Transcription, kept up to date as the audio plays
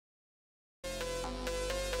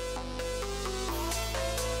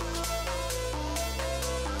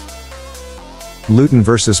Luton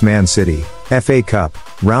vs Man City, FA Cup,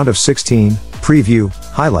 Round of 16, Preview,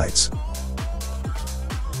 Highlights.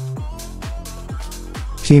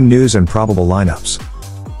 Team news and probable lineups.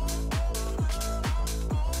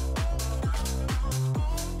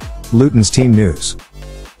 Luton's team news.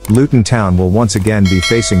 Luton Town will once again be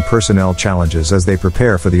facing personnel challenges as they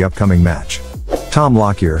prepare for the upcoming match. Tom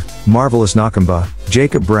Lockyer, Marvelous Nakamba,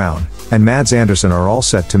 Jacob Brown, and Mads Andersen are all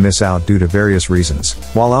set to miss out due to various reasons,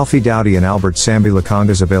 while Alfie, Doughty and Sambi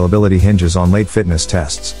Lokonga's availability hinges on late fitness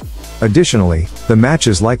tests. Additionally, the match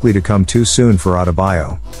is likely to come too soon for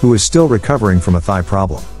Adebayo, who is still recovering from a thigh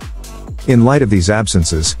problem. In light of these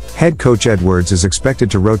absences, head coach Edwards is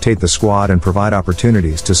expected to rotate the squad and provide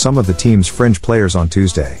opportunities to some of the team's fringe players on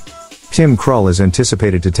Tuesday. Krul is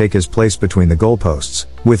anticipated to take his place between the goalposts,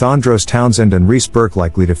 with Andros, Townsend and Reece Burke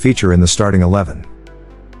likely to feature in the starting 11.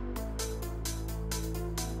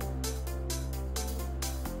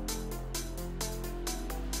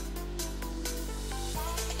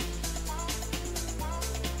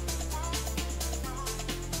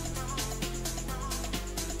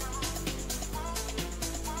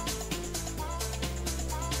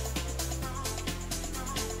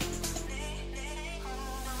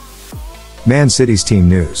 Man City's team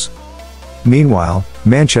news. Meanwhile,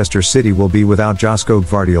 Manchester City will be without Josko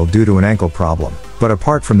Gvardiol due to an ankle problem, but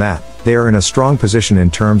apart from that, they are in a strong position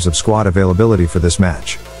in terms of squad availability for this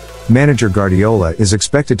match. Manager Guardiola is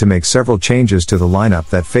expected to make several changes to the lineup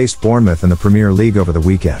that faced Bournemouth in the Premier League over the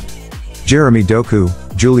weekend. Jeremy Doku,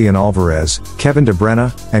 Julian Alvarez, Kevin De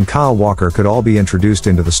Bruyne, and Kyle Walker could all be introduced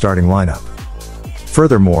into the starting lineup.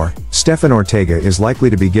 Furthermore, Stefan Ortega is likely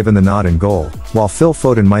to be given the nod in goal, while Phil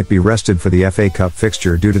Foden might be rested for the FA Cup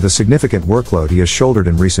fixture due to the significant workload he has shouldered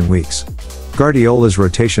in recent weeks. Guardiola's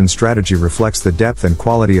rotation strategy reflects the depth and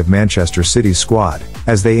quality of Manchester City's squad,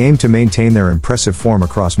 as they aim to maintain their impressive form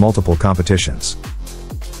across multiple competitions.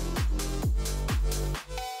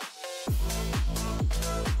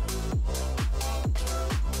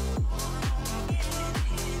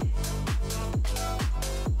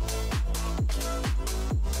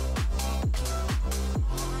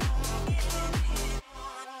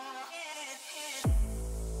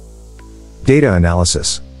 Data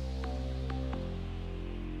analysis.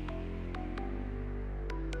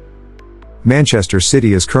 Manchester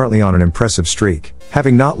City is currently on an impressive streak,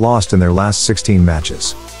 having not lost in their last 16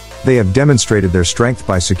 matches. They have demonstrated their strength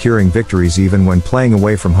by securing victories even when playing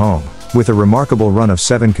away from home, with a remarkable run of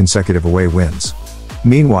 7 consecutive away wins.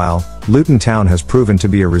 Meanwhile, Luton Town has proven to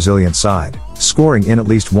be a resilient side, scoring in at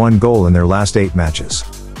least 1 goal in their last 8 matches.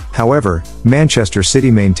 However, Manchester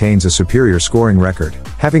City maintains a superior scoring record,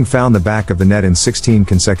 having found the back of the net in 16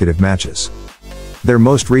 consecutive matches. Their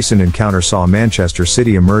most recent encounter saw Manchester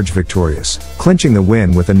City emerge victorious, clinching the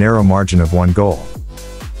win with a narrow margin of 1 goal.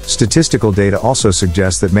 Statistical data also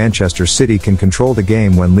suggests that Manchester City can control the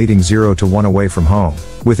game when leading 0-1 away from home,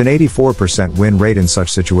 with an 84% win rate in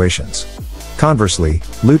such situations. Conversely,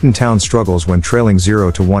 Luton Town struggles when trailing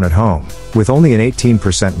 0-1 at home, with only an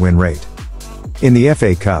 18% win rate. In the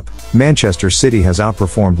FA Cup, Manchester City has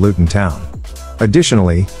outperformed Luton Town.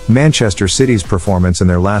 Additionally, Manchester City's performance in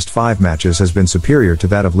their last 5 matches has been superior to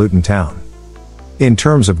that of Luton Town. In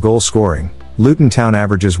terms of goal scoring, Luton Town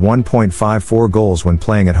averages 1.54 goals when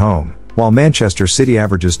playing at home, while Manchester City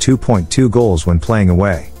averages 2.2 goals when playing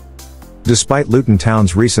away. Despite Luton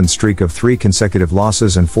Town's recent streak of 3 consecutive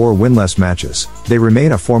losses and 4 winless matches, they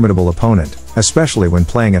remain a formidable opponent, especially when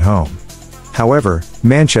playing at home. However,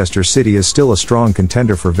 Manchester City is still a strong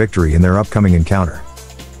contender for victory in their upcoming encounter.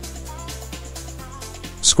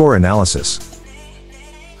 Score analysis.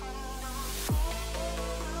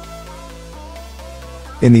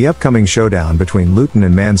 In the upcoming showdown between Luton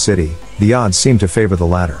and Man City, the odds seem to favor the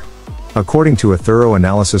latter. According to a thorough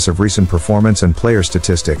analysis of recent performance and player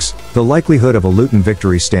statistics, the likelihood of a Luton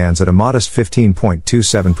victory stands at a modest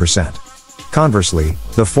 15.27%. Conversely,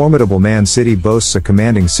 the formidable Man City boasts a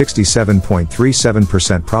commanding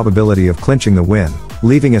 67.37% probability of clinching the win,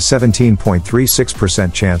 leaving a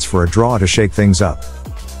 17.36% chance for a draw to shake things up.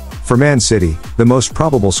 For Man City, the most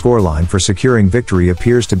probable scoreline for securing victory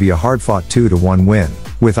appears to be a hard-fought 2-1 win,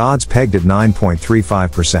 with odds pegged at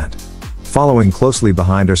 9.35%. Following closely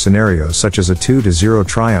behind are scenarios such as a 2-0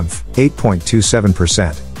 triumph,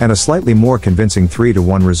 8.27%, and a slightly more convincing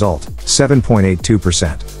 3-1 result,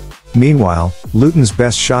 7.82%. Meanwhile, Luton's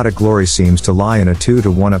best shot at glory seems to lie in a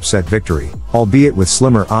 2-1 upset victory, albeit with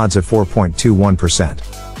slimmer odds at 4.21%.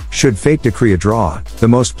 Should fate decree a draw, the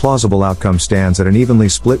most plausible outcome stands at an evenly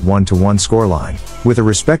split 1-1 scoreline, with a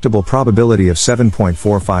respectable probability of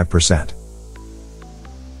 7.45%.